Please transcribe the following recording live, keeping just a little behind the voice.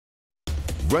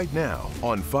right now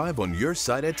on 5 on your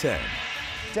side at 10.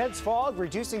 Dense fog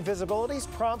reducing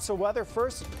visibilities prompts a weather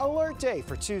first alert day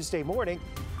for Tuesday morning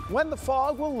when the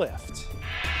fog will lift.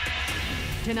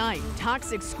 Tonight,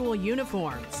 toxic school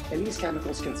uniforms. And these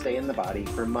chemicals can stay in the body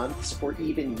for months or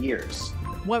even years.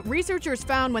 What researchers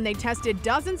found when they tested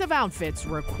dozens of outfits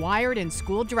required in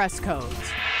school dress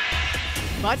codes.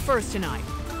 But first tonight,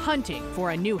 hunting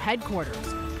for a new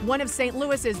headquarters. One of St.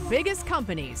 Louis's biggest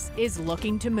companies is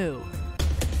looking to move.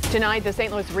 Tonight, the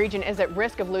St. Louis region is at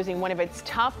risk of losing one of its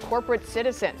top corporate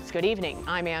citizens. Good evening.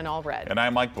 I'm Ann Allred. And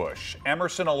I'm Mike Bush.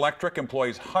 Emerson Electric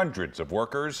employs hundreds of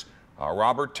workers.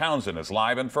 Robert Townsend is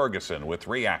live in Ferguson with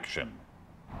reaction.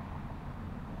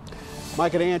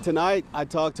 Mike and Ann, tonight I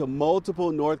talked to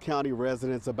multiple North County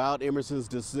residents about Emerson's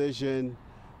decision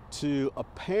to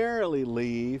apparently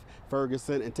leave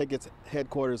Ferguson and take its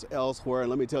headquarters elsewhere. And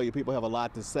let me tell you, people have a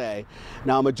lot to say.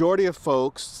 Now, a majority of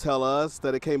folks tell us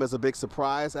that it came as a big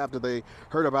surprise after they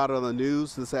heard about it on the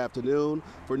news this afternoon.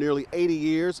 For nearly 80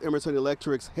 years, Emerson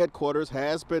Electric's headquarters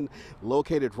has been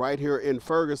located right here in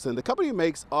Ferguson. The company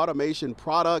makes automation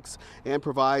products and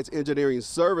provides engineering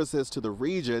services to the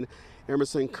region.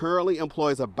 Emerson currently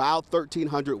employs about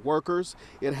 1,300 workers.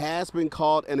 It has been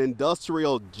called an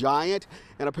industrial giant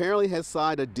and apparently has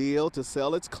signed a deal to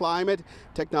sell its climate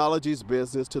technologies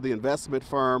business to the investment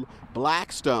firm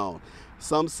Blackstone.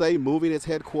 Some say moving its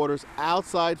headquarters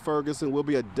outside Ferguson will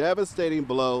be a devastating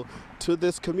blow to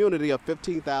this community of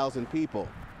 15,000 people.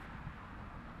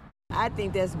 I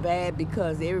think that's bad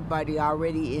because everybody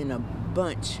already in a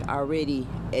bunch already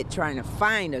at trying to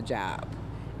find a job.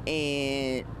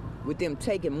 And with them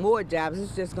taking more jobs,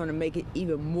 it's just going to make it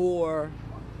even more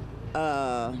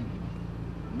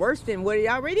worse than what it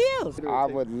already is. I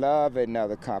would love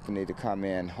another company to come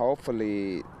in.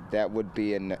 Hopefully that would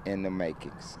be in the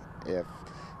makings, if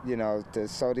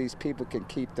so these people can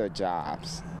keep their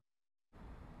jobs.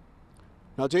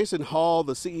 Now, Jason Hall,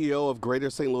 the CEO of Greater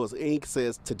St. Louis, Inc.,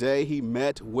 says today he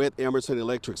met with Emerson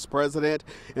Electric's president.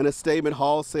 In a statement,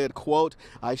 Hall said, quote,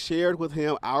 "I shared with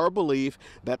him our belief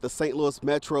that the St. Louis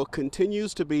Metro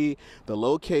continues to be the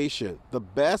location, the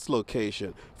best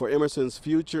location for Emerson's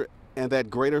future, and that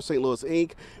Greater St. Louis,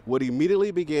 Inc. would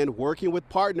immediately begin working with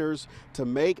partners to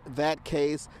make that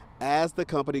case as the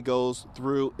company goes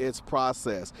through its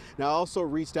process." Now, I also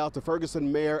reached out to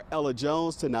Ferguson Mayor Ella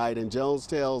Jones tonight, and Jones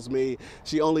tells me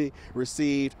she only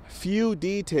received few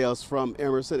details from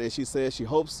Emerson, and she says she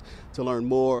hopes to learn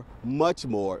more, much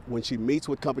more, when she meets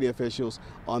with company officials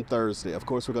on Thursday. Of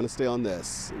course, we're going to stay on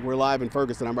this. We're live in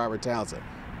Ferguson. I'm Robert Townsend.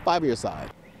 5 on your side.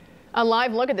 A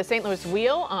live look at the St. Louis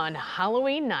Wheel on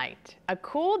Halloween night. A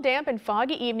cool, damp, and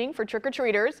foggy evening for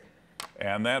trick-or-treaters.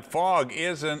 And that fog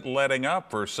isn't letting up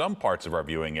for some parts of our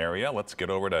viewing area. Let's get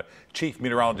over to Chief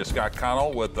Meteorologist Scott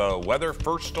Connell with the weather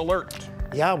first alert.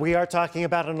 Yeah, we are talking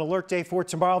about an alert day for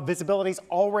tomorrow. Visibility's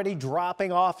already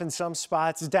dropping off in some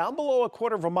spots, down below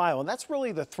 1/4 mile. And that's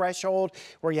really the threshold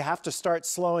where you have to start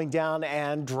slowing down,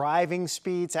 and driving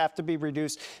speeds have to be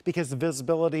reduced because the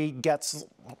visibility gets,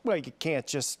 well, you can't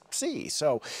just see.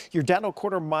 So you're down to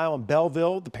 1/4 mile in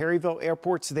Belleville. The Perryville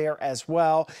Airport's there as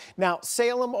well. Now,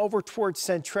 Salem over towards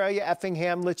Centralia,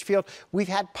 Effingham, Litchfield. We've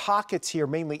had pockets here,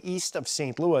 mainly east of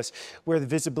St. Louis, where the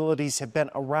visibilities have been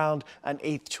around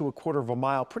 1/8 to 1/4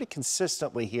 mile pretty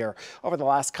consistently here over the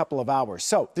last couple of hours.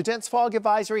 So the dense fog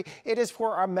advisory, it is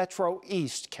for our Metro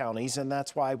East counties, and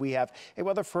that's why we have a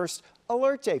weather first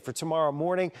alert day for tomorrow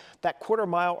morning. That 1/4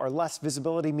 mile or less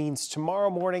visibility means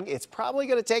tomorrow morning it's probably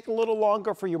going to take a little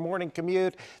longer for your morning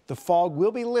commute. The fog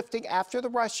will be lifting after the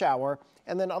rush hour,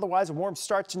 and then otherwise a warm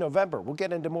start to November. We'll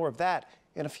get into more of that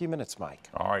in a few minutes, Mike.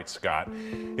 All right, Scott.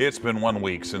 It's been 1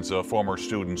 week since a former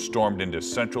student stormed into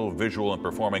Central Visual and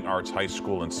Performing Arts High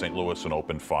School in St. Louis and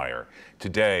opened fire.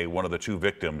 Today, one of the 2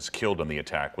 victims killed in the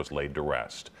attack was laid to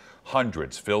rest.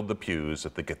 Hundreds filled the pews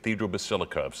at the Cathedral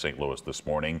Basilica of St. Louis this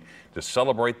morning to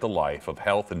celebrate the life of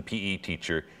health and PE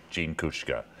teacher Jean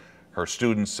Kushka. Her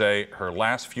students say her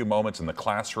last few moments in the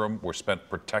classroom were spent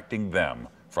protecting them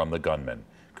from the gunman.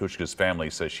 Kushka's family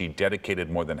says she dedicated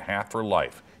more than half her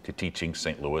life to teaching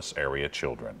St. Louis area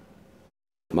children.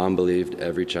 Mom believed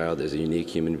every child is a unique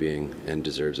human being and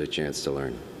deserves a chance to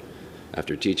learn.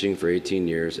 After teaching for 18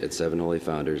 years at 7 Holy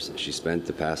Founders, she spent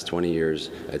the past 20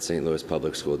 years at St. Louis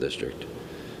Public School District.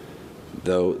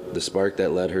 Though the spark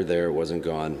that led her there wasn't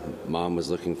gone, Mom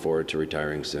was looking forward to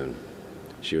retiring soon.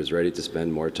 She was ready to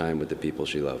spend more time with the people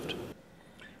she loved.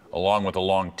 Along with a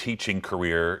long teaching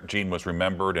career, Jean was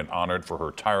remembered and honored for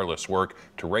her tireless work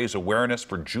to raise awareness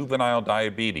for juvenile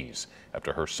diabetes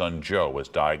after her son Joe was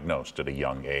diagnosed at a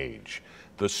young age.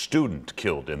 The student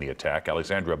killed in the attack,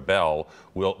 Alexandra Bell,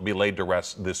 will be laid to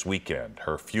rest this weekend.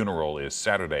 Her funeral is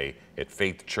Saturday at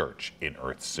Faith Church in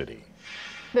Earth City.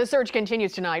 The search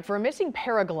continues tonight for a missing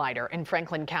paraglider in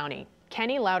Franklin County.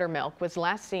 Kenny Loudermilk was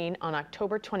last seen on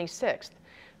October 26th.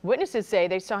 Witnesses say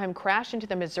they saw him crash into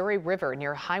the Missouri River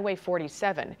near Highway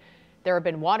 47. There have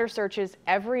been water searches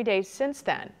every day since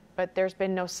then, but there's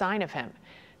been no sign of him.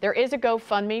 There is a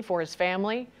GoFundMe for his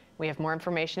family. We have more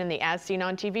information in the As Seen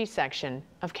on TV section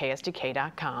of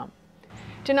KSDK.com.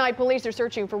 Tonight, police are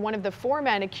searching for one of the 4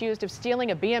 men accused of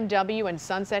stealing a BMW in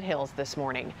Sunset Hills this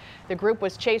morning. The group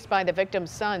was chased by the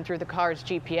victim's son through the car's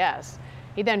GPS.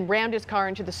 He then rammed his car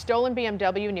into the stolen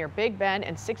BMW near Big Bend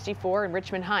and 64 in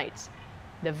Richmond Heights.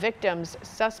 The victim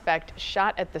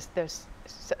shot at the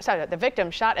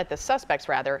suspects,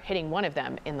 hitting one of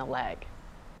them in the leg.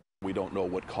 We don't know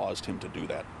what caused him to do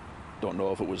that. Don't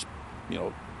know if it was,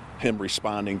 him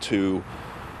responding to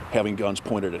having guns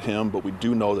pointed at him, but we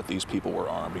do know that these people were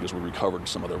armed because we recovered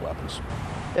some of their weapons.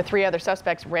 The 3 other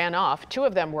suspects ran off. 2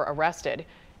 of them were arrested.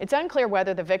 It's unclear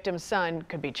whether the victim's son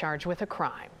could be charged with a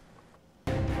crime.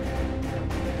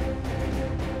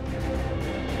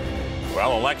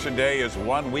 Well, Election Day is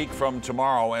 1 week from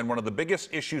tomorrow, and one of the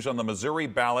biggest issues on the Missouri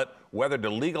ballot, whether to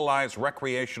legalize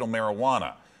recreational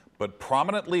marijuana. But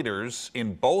prominent leaders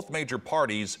in both major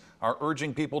parties are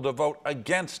urging people to vote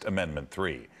against Amendment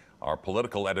 3. Our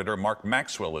political editor, Mark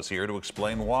Maxwell, is here to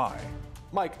explain why.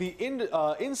 Mike, the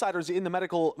insiders in the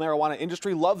medical marijuana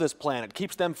industry love this plan. It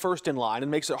keeps them first in line and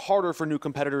makes it harder for new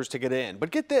competitors to get in. But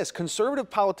get this,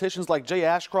 conservative politicians like Jay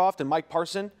Ashcroft and Mike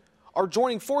Parson are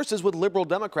joining forces with liberal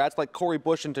Democrats like Cori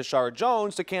Bush and Tashara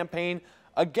Jones to campaign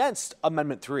against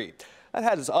Amendment 3. That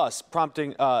has us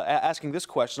asking this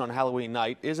question on Halloween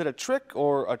night: is it a trick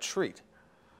or a treat?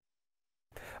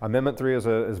 Amendment 3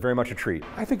 is very much a treat.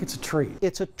 I think it's a treat.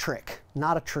 It's a trick,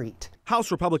 not a treat.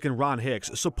 House Republican Ron Hicks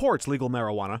supports legal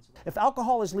marijuana. If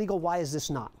alcohol is legal, why is this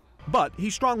not? But he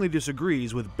strongly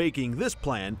disagrees with baking this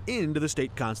plan into the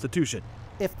state constitution.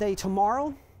 If they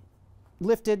tomorrow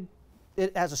lifted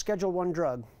it as a Schedule I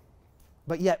drug,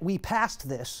 but yet we passed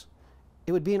this,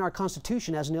 it would be in our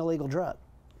Constitution as an illegal drug.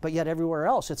 But yet everywhere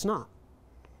else, it's not.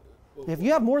 If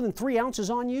you have more than 3 ounces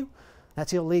on you,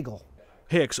 that's illegal.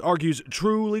 Hicks argues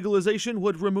true legalization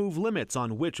would remove limits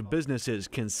on which businesses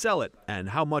can sell it and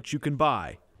how much you can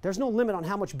buy. There's no limit on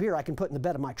how much beer I can put in the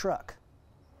bed of my truck.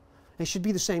 It should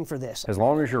be the same for this. As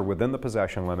long as you're within the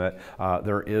possession limit,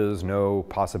 there is no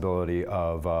possibility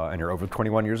of, and you're over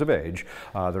 21 years of age,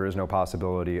 there is no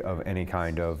possibility of any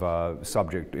kind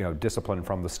of discipline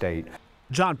from the state.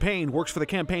 John Payne works for the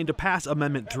campaign to pass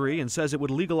Amendment 3 and says it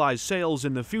would legalize sales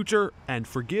in the future and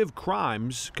forgive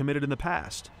crimes committed in the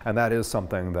past. And that is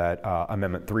something that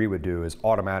Amendment 3 would do, is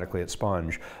automatically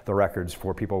expunge the records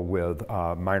for people with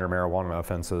minor marijuana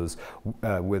offenses,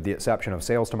 with the exception of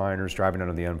sales to minors, driving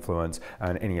under the influence,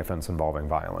 and any offense involving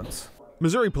violence.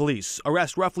 Missouri police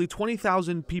arrest roughly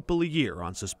 20,000 people a year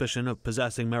on suspicion of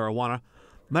possessing marijuana.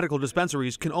 Medical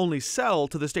dispensaries can only sell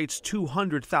to the state's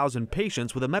 200,000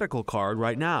 patients with a medical card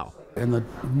right now. And the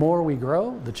more we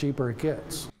grow, the cheaper it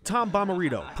gets. Tom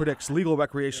Bomarito predicts legal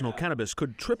recreational cannabis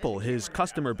could triple his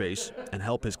customer base and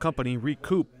help his company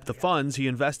recoup the funds he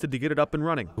invested to get it up and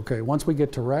running. Okay, once we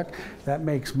get to rec, that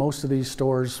makes most of these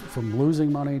stores from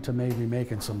losing money to maybe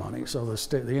making some money. So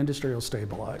the industry will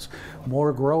stabilize.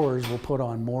 More growers will put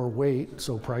on more weight,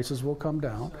 so prices will come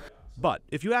down. But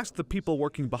if you ask the people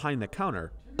working behind the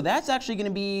counter, that's actually going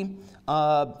to be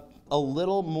a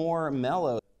little more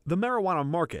mellow. The marijuana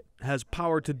market has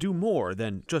power to do more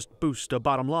than just boost a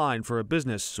bottom line for a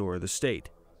business or the state.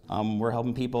 We're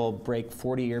helping people break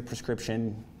 40-year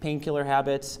prescription painkiller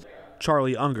habits.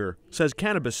 Charlie Unger says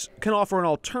cannabis can offer an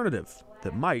alternative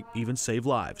that might even save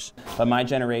lives. But my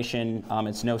generation,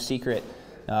 it's no secret,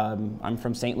 I'm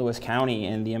from St. Louis County,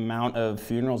 and the amount of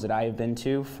funerals that I have been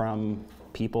to from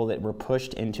people that were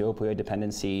pushed into opioid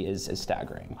dependency is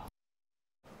staggering.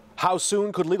 How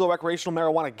soon could legal recreational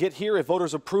marijuana get here if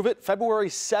voters approve it? February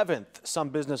 7th, some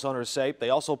business owners say. They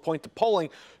also point to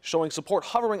polling showing support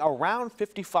hovering around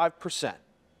 55%.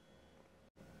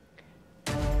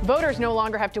 Voters no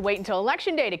longer have to wait until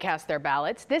Election Day to cast their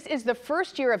ballots. This is the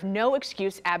first year of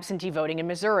no-excuse absentee voting in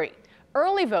Missouri.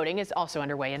 Early voting is also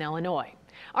underway in Illinois.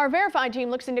 Our Verified team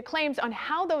looks into claims on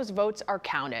how those votes are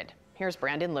counted. Here's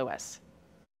Brandon Lewis.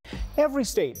 Every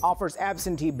state offers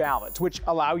absentee ballots, which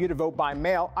allow you to vote by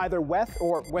mail either with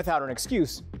or without an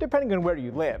excuse, depending on where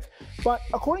you live. But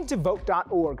according to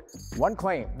Vote.org, one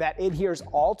claim that it hears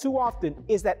all too often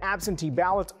is that absentee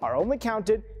ballots are only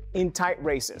counted in tight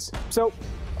races. So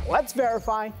let's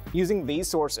verify using these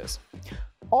sources.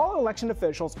 all election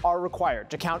officials are required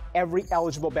to count every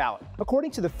eligible ballot,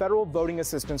 according to the Federal Voting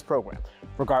Assistance Program,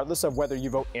 regardless of whether you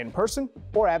vote in person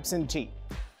or absentee.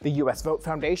 The U.S. Vote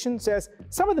Foundation says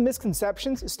some of the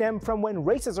misconceptions stem from when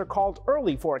races are called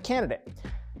early for a candidate.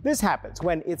 This happens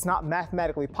when it's not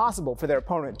mathematically possible for their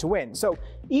opponent to win. So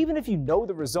even if you know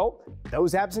the result,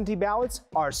 those absentee ballots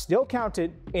are still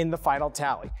counted in the final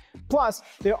tally. Plus,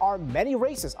 there are many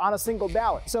races on a single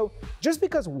ballot. So just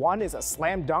because one is a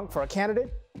slam dunk for a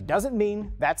candidate doesn't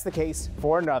mean that's the case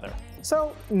for another.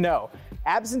 So no,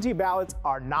 absentee ballots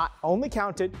are not only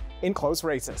counted in close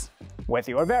races. With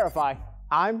your Verify,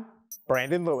 I'm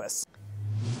Brandon Lewis.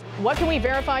 What can we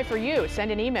verify for you?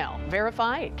 Send an email,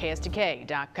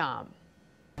 verify@kstk.com.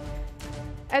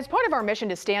 As part of our mission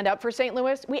to stand up for St.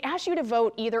 Louis, we ask you to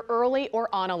vote either early or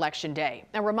on Election Day.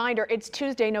 A reminder, it's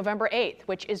Tuesday, November 8th,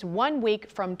 which is 1 week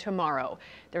from tomorrow.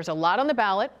 There's a lot on the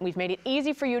ballot. We've made it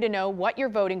easy for you to know what you're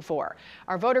voting for.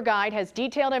 Our voter guide has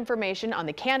detailed information on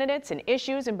the candidates and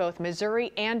issues in both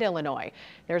Missouri and Illinois.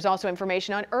 There's also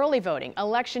information on early voting,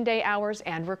 Election Day hours,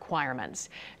 and requirements.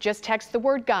 Just text the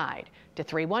word guide to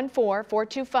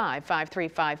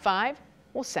 314-425-5355.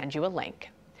 We'll send you a link.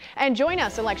 And join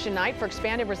us election night for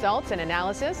expanded results and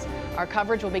analysis. Our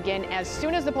coverage will begin as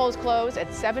soon as the polls close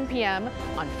at 7 p.m.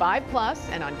 on 5+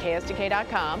 and on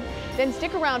KSTK.com. Then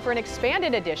stick around for an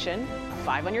expanded edition of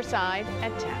 5 on Your Side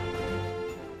at 10.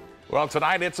 Well,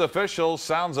 tonight it's official.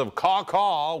 Sounds of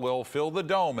caw-caw will fill the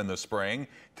dome in the spring.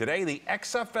 Today, the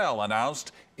XFL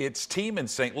announced its team in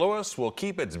St. Louis will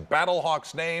keep its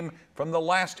Battlehawks name from the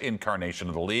last incarnation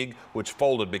of the league, which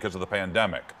folded because of the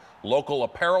pandemic. Local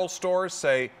apparel stores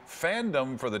say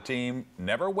fandom for the team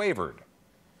never wavered.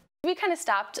 We kind of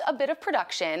stopped a bit of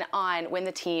production on when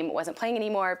the team wasn't playing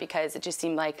anymore because it just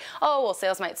seemed like, oh, well,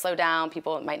 sales might slow down.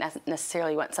 People might not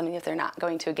necessarily want something if they're not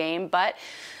going to a game. But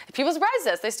if people surprised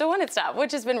us, they still wanted stuff,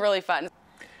 which has been really fun.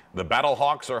 The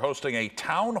Battlehawks are hosting a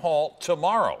town hall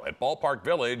tomorrow at Ballpark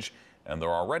Village, and they're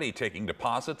already taking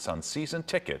deposits on season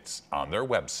tickets on their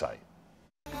website.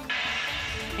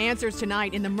 Answers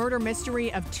tonight in the murder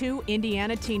mystery of 2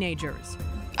 Indiana teenagers.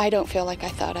 I don't feel like I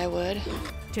thought I would.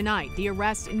 Tonight, the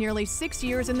arrest nearly 6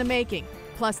 years in the making,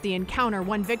 plus the encounter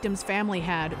one victim's family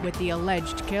had with the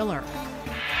alleged killer.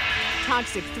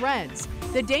 Toxic threads,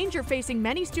 the danger facing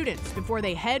many students before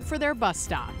they head for their bus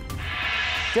stop.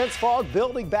 Dense fog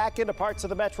building back into parts of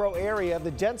the metro area.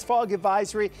 The dense fog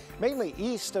advisory mainly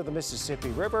east of the Mississippi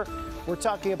River. We're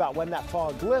talking about when that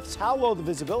fog lifts, how low the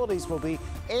visibilities will be,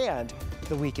 and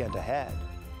the weekend ahead.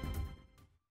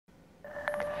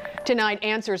 Tonight,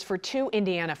 answers for 2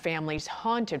 Indiana families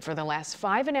haunted for the last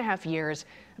 5.5 years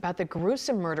about the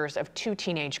gruesome murders of 2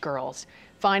 teenage girls.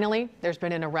 Finally, there's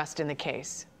been an arrest in the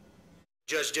case.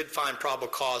 The judge did find probable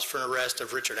cause for an arrest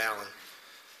of Richard Allen.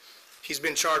 He's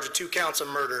been charged with 2 counts of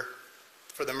murder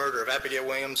for the murder of Abigail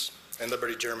Williams and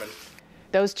Liberty German.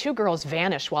 Those 2 girls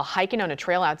vanished while hiking on a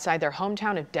trail outside their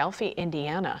hometown of Delphi,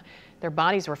 Indiana. Their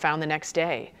bodies were found the next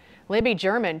day. Libby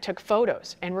German took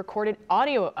photos and recorded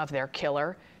audio of their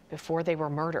killer before they were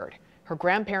murdered. Her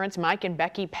grandparents, Mike and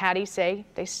Becky Patty, say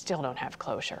they still don't have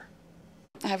closure.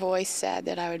 I've always said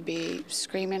that I would be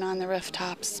screaming on the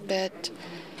rooftops, but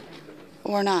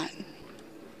we're not.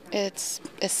 It's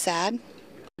sad.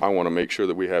 I want to make sure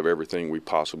that we have everything we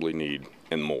possibly need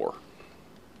and more.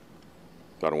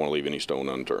 I don't want to leave any stone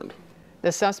unturned.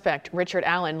 The suspect, Richard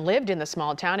Allen, lived in the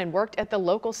small town and worked at the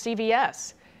local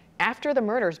CVS. After the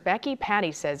murders, Becky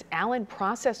Patty says Allen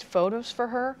processed photos for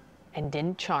her and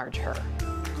didn't charge her.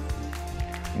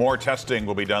 More testing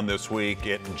will be done this week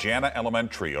at Jana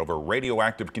Elementary over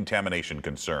radioactive contamination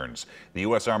concerns. The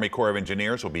U.S. Army Corps of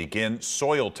Engineers will begin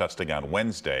soil testing on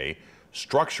Wednesday.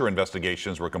 Structure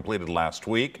investigations were completed last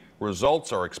week.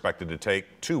 Results are expected to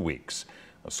take 2 weeks.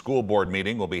 A school board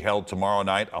meeting will be held tomorrow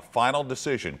night. A final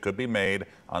decision could be made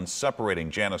on separating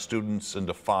Jana students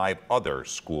into 5 other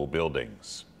school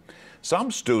buildings.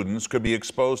 Some students could be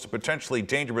exposed to potentially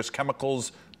dangerous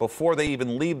chemicals before they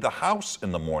even leave the house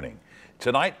in the morning.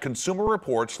 Tonight, Consumer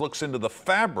Reports looks into the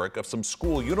fabric of some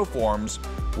school uniforms,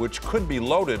 which could be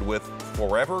loaded with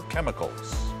forever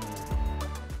chemicals.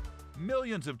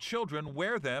 Millions of children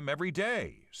wear them every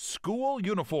day, school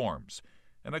uniforms.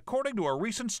 And according to a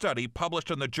recent study published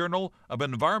in the Journal of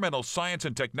Environmental Science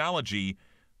and Technology,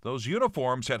 those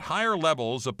uniforms had higher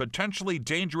levels of potentially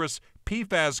dangerous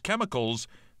PFAS chemicals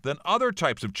than other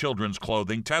types of children's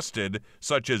clothing tested,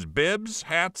 such as bibs,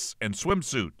 hats, and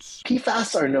swimsuits.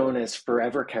 PFAS are known as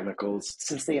forever chemicals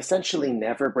since they essentially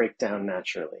never break down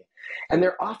naturally, and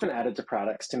they're often added to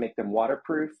products to make them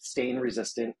waterproof,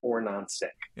 stain-resistant, or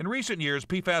non-stick. In recent years,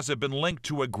 PFAS have been linked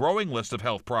to a growing list of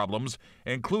health problems,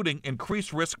 including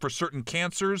increased risk for certain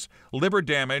cancers, liver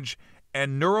damage,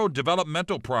 and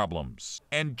neurodevelopmental problems.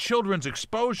 And children's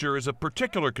exposure is a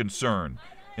particular concern.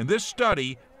 In this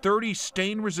study, 30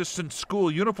 stain-resistant school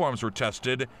uniforms were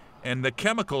tested, and the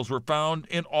chemicals were found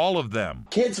in all of them.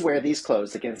 Kids wear these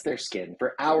clothes against their skin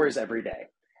for hours every day,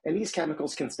 and these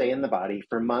chemicals can stay in the body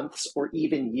for months or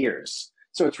even years.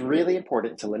 So it's really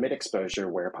important to limit exposure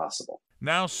where possible.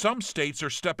 Now some states are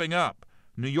stepping up.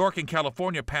 New York and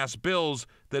California passed bills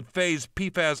that phase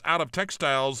PFAS out of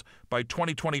textiles by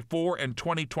 2024 and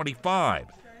 2025.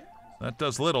 That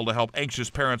does little to help anxious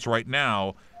parents right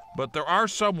now, but there are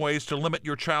some ways to limit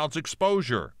your child's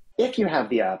exposure. If you have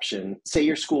the option, say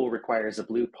your school requires a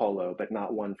blue polo but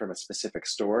not one from a specific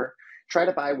store, try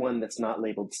to buy one that's not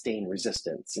labeled stain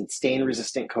resistant, since stain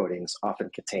resistant coatings often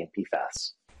contain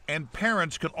PFAS. And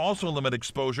parents can also limit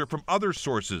exposure from other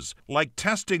sources, like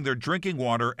testing their drinking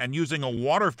water and using a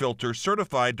water filter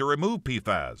certified to remove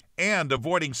PFAS, and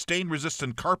avoiding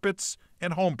stain-resistant carpets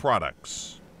and home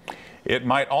products. It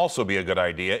might also be a good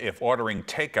idea if ordering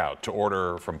takeout to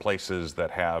order from places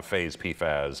that have phased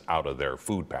PFAS out of their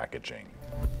food packaging.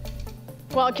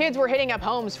 While kids were hitting up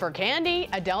homes for candy,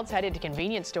 adults headed to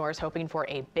convenience stores hoping for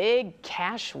a big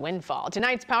cash windfall.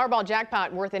 Tonight's Powerball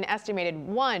jackpot worth an estimated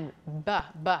 $1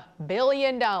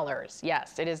 billion.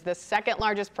 Yes, it is the second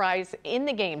largest prize in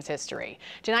the game's history.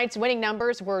 Tonight's winning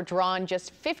numbers were drawn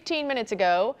just 15 minutes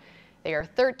ago. They are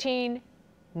 13,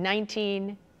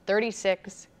 19,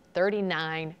 36,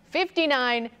 39,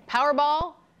 59,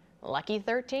 Powerball, lucky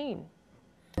 13.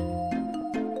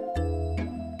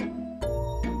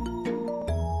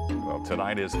 Well,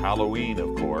 tonight is Halloween,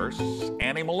 of course.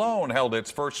 Annie Malone held its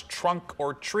first trunk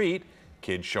or treat.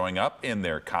 Kids showing up in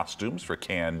their costumes for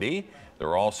candy. There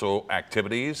are also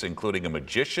activities including a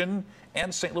magician,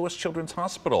 and St. Louis Children's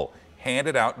Hospital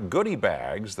handed out goodie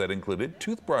bags that included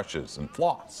toothbrushes and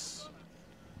floss.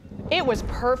 It was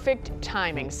perfect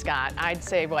timing, Scott. I'd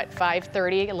say, what,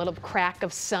 5:30, a little crack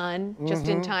of sun, just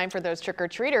in time for those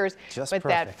trick-or-treaters. Just but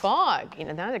perfect. That fog,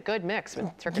 that's a good mix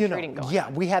with trick-or-treating going. Yeah,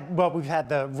 we've had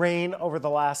the rain over the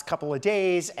last couple of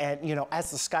days, and as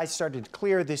the sky started to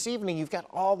clear this evening, you've got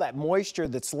all that moisture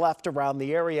that's left around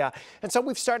the area, and so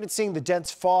we've started seeing the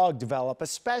dense fog develop,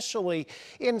 especially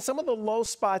in some of the low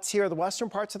spots here, the western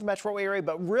parts of the metro area,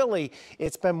 but really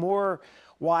it's been more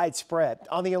widespread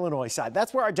on the Illinois side.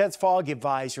 That's where our dense fog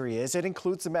advisory is. It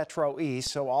includes the Metro East,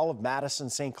 so all of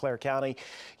Madison, St. Clair County.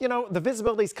 The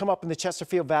visibility's come up in the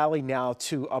Chesterfield Valley now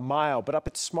to a mile, but up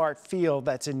at Smart Field,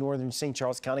 that's in northern St.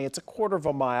 Charles County, it's a quarter of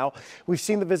a mile. We've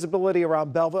seen the visibility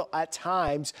around Belleville at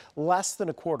times less than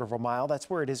a quarter of a mile. That's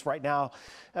where it is right now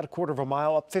at a quarter of a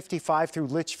mile. Up 55 through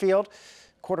Litchfield,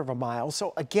 quarter of a mile.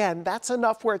 So again, that's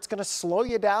enough where it's going to slow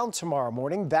you down tomorrow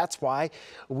morning. That's why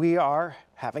we are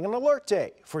having an alert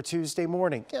day for Tuesday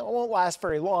morning. It won't last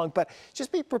very long, but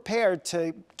just be prepared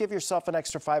to give yourself an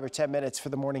extra 5 or 10 minutes for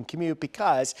the morning commute,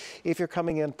 because if you're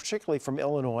coming in, particularly from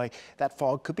Illinois, that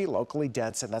fog could be locally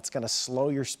dense, and that's going to slow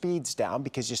your speeds down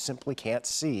because you simply can't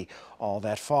see all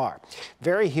that far.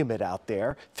 Very humid out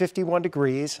there, 51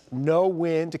 degrees, no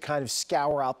wind to kind of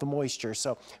scour out the moisture.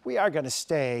 So we are going to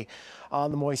stay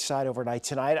on the moist side overnight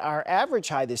tonight. Our average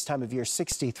high this time of year,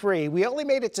 63. We only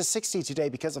made it to 60 today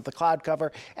because of the cloud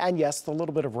cover and, yes, the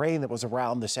little bit of rain that was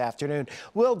around this afternoon.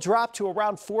 We'll drop to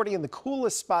around 40 in the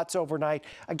coolest spots overnight.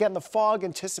 Again, the fog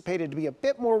anticipated to be a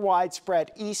bit more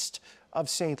widespread east of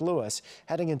St. Louis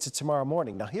heading into tomorrow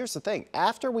morning. Now, here's the thing.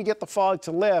 After we get the fog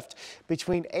to lift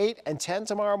between 8 and 10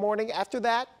 tomorrow morning, after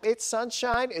that, it's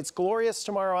sunshine. It's glorious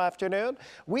tomorrow afternoon.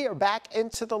 We are back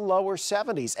into the lower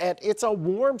 70s, and it's a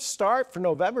warm start for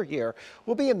November here.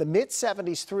 We'll be in the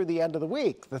mid-70s through the end of the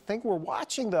week. The thing we're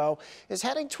watching, though, is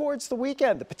heading towards the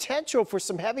weekend. The potential for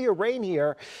some heavier rain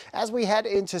here as we head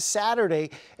into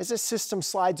Saturday as this system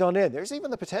slides on in. There's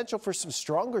even the potential for some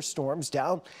stronger storms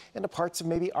down into parts of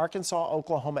maybe Arkansas,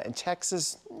 Oklahoma, and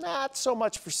Texas. Not so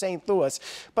much for St. Louis,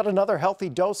 but another healthy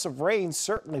dose of rain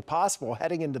certainly possible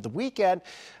heading into the weekend,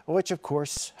 which of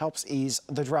course helps ease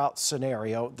the drought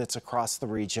scenario that's across the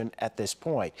region at this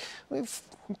point. We've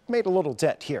made a little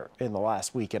dent here in the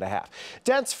last week and a half.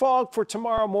 Dense fog for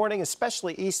tomorrow morning,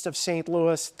 especially east of St.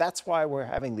 Louis. That's why we're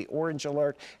having the orange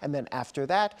alert. And then after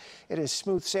that, it is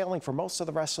smooth sailing for most of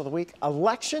the rest of the week.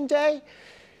 Election day,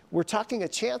 We're talking a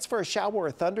chance for a shower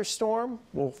or thunderstorm.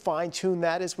 We'll fine-tune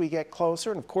that as we get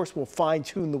closer. And of course, we'll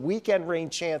fine-tune the weekend rain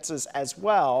chances as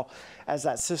well as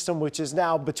that system, which is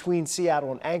now between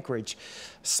Seattle and Anchorage,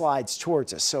 slides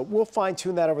towards us. So we'll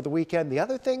fine-tune that over the weekend. The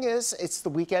other thing is it's the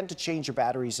weekend to change your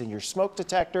batteries in your smoke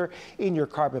detector, in your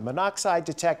carbon monoxide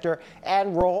detector,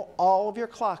 and roll all of your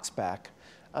clocks back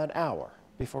an hour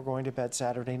before going to bed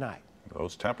Saturday night.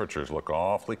 Those temperatures look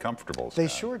awfully comfortable. They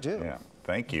sure do. Yeah,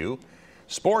 thank you.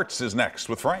 Sports is next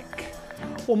with Frank.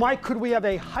 Well, Mike, could we have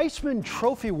a Heisman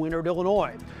Trophy winner at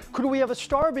Illinois? Could we have a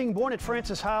star being born at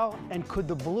Francis Howell? And could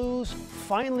the Blues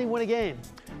finally win a game?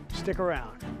 Stick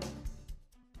around.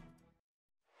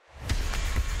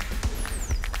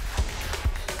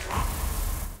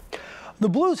 The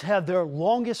Blues have their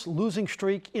longest losing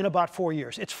streak in about 4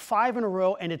 years. It's 5 in a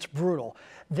row, and it's brutal.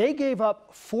 They gave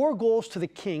up 4 goals to the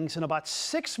Kings in about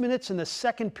 6 minutes in the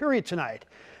second period tonight.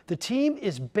 The team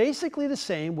is basically the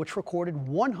same, which recorded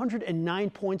 109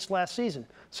 points last season.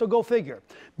 So go figure.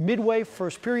 Midway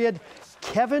first period,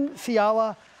 Kevin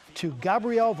Fiala to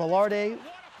Gabriel Velarde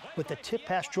with the tip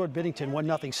past Jordan Binnington,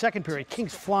 1-0. Second period,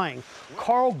 Kings flying.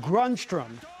 Carl Grundstrom.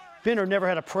 Binner never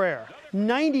had a prayer.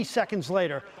 90 seconds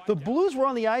later, the Blues were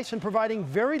on the ice and providing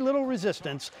very little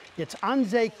resistance. It's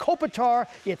Anze Kopitar.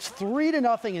 It's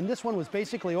 3-0, and this one was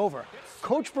basically over.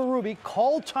 Coach Berube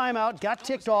called timeout, got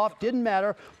ticked off, didn't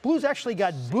matter. Blues actually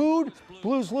got booed.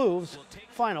 Blues lose.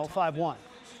 Final 5-1.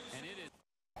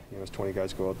 As 20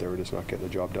 guys go out there, we're just not getting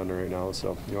the job done right now.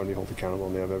 So you want to be held accountable,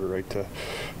 and they have every right to,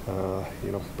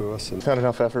 boo us. Not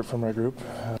enough effort from our group,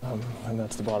 and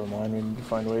that's the bottom line. We need to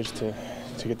find ways to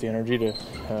get the energy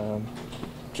to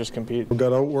just compete. We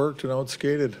got outworked and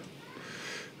outskated.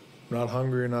 Not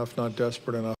hungry enough, not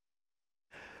desperate enough.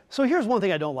 So here's one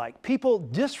thing I don't like. People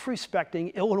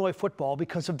disrespecting Illinois football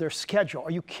because of their schedule. Are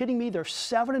you kidding me? They're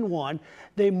 7-1.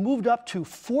 They moved up to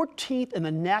 14th in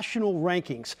the national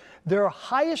rankings. Their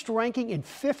highest ranking in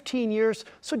 15 years,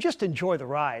 so just enjoy the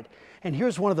ride. And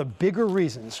here's one of the bigger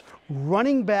reasons.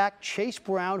 Running back Chase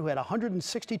Brown, who had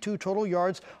 162 total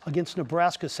yards against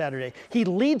Nebraska Saturday. He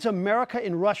leads America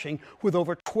in rushing with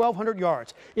over 1,200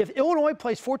 yards. If Illinois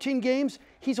plays 14 games,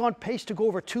 he's on pace to go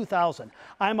over 2,000.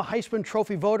 I'm a Heisman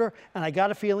Trophy voter, and I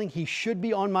got a feeling he should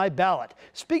be on my ballot.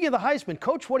 Speaking of the Heisman,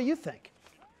 Coach, what do you think?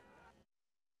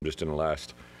 Just in the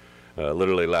last,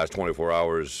 literally last 24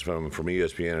 hours from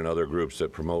ESPN and other groups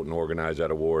that promote and organize that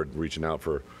award, reaching out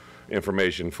for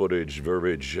information, footage,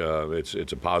 verbiage.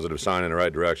 It's a positive sign in the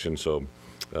right direction. So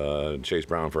Chase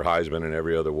Brown for Heisman and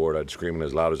every other award, I'd scream it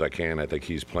as loud as I can. I think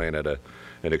he's playing at an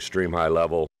extreme high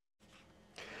level.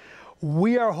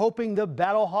 We are hoping the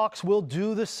Battlehawks will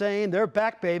do the same. They're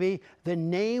back, baby. The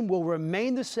name will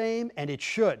remain the same, and it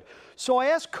should. So I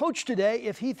asked Coach today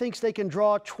if he thinks they can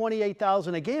draw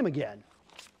 28,000 a game again.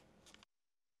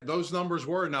 Those numbers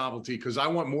were a novelty because I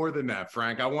want more than that,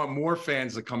 Frank. I want more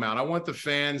fans to come out. I want the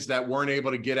fans that weren't able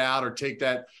to get out or take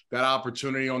that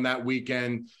opportunity on that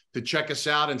weekend to check us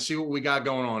out and see what we got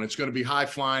going on. It's going to be high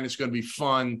flying. It's going to be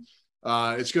fun.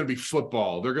 It's going to be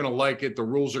football. They're going to like it. The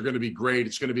rules are going to be great.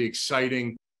 It's going to be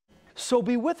exciting. So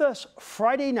be with us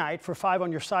Friday night for 5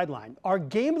 on Your Sideline. Our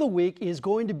game of the week is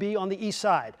going to be on the east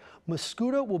side.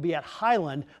 Muscuda will be at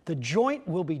Highland. The Joint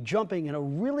will be jumping in a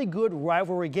really good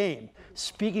rivalry game.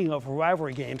 Speaking of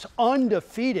rivalry games,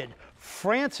 undefeated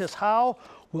Francis Howell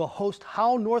will host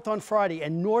Howell North on Friday,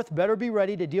 and North better be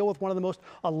ready to deal with one of the most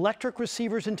electric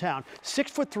receivers in town.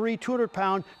 6'3",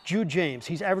 200-pound Jude James.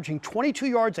 He's averaging 22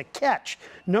 yards a catch.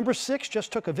 Number 6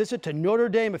 just took a visit to Notre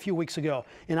Dame a few weeks ago.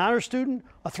 An honor student,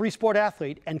 a 3-sport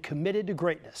athlete, and committed to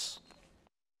greatness.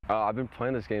 I've been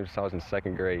playing this game since I was in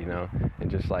 2nd grade,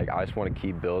 and just I just want to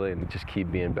keep building and just keep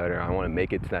being better. I want to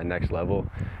make it to that next level,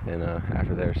 and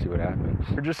after there, see what happens.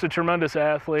 You're just a tremendous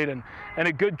athlete and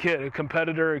a good kid, a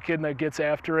competitor, a kid that gets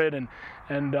after it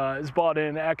and is bought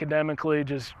in academically,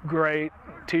 just great.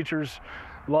 Teachers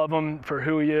love him for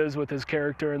who he is with his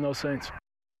character and those things.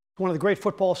 One of the great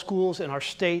football schools in our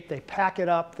state. They pack it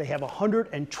up. They have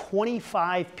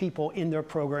 125 people in their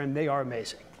program. They are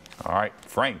amazing. All right,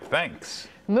 Frank, thanks.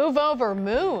 Move over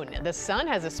moon. The sun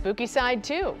has a spooky side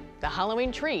too. The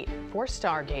Halloween treat for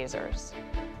stargazers.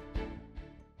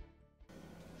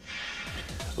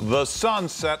 The sun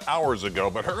set hours ago,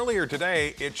 but earlier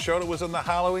today it showed it was in the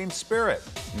Halloween spirit.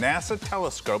 NASA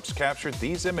telescopes captured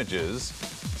these images.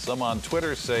 Some on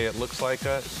Twitter say it looks like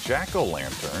a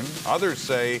jack-o'-lantern. Others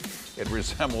say it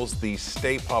resembles the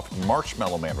Stay Puft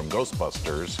Marshmallow Man from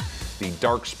Ghostbusters. The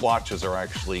dark splotches are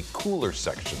actually cooler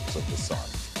sections of the sun.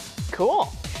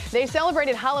 Cool. They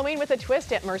celebrated Halloween with a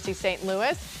twist at Mercy St.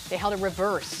 Louis. They held a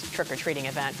reverse trick-or-treating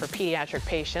event for pediatric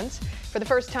patients. For the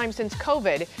first time since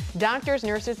COVID, doctors,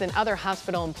 nurses, and other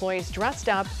hospital employees dressed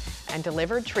up and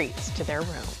delivered treats to their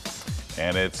rooms.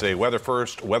 And it's a weather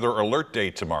alert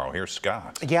day tomorrow. Here's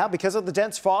Scott. Yeah, because of the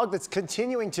dense fog that's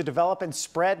continuing to develop and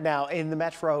spread now in the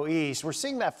Metro East. We're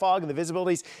seeing that fog and the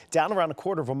visibility's down around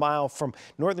 1/4 mile from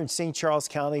northern St. Charles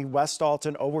County, West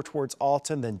Alton, over towards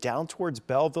Alton, then down towards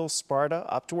Belleville, Sparta,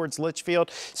 up towards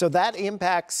Litchfield. So that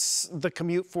impacts the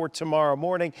commute for tomorrow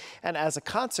morning. And as a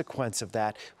consequence of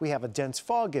that, we have a dense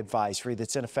fog advisory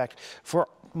that's in effect for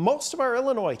most of our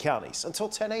Illinois counties until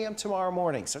 10 a.m. tomorrow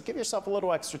morning. So give yourself a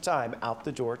little extra time out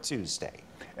the door Tuesday.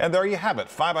 And there you have it.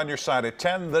 5 on your side at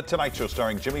 10. The Tonight Show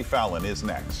starring Jimmy Fallon is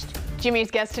next.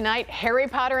 Jimmy's guest tonight, Harry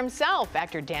Potter himself,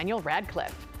 actor Daniel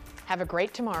Radcliffe. Have a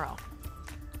great tomorrow.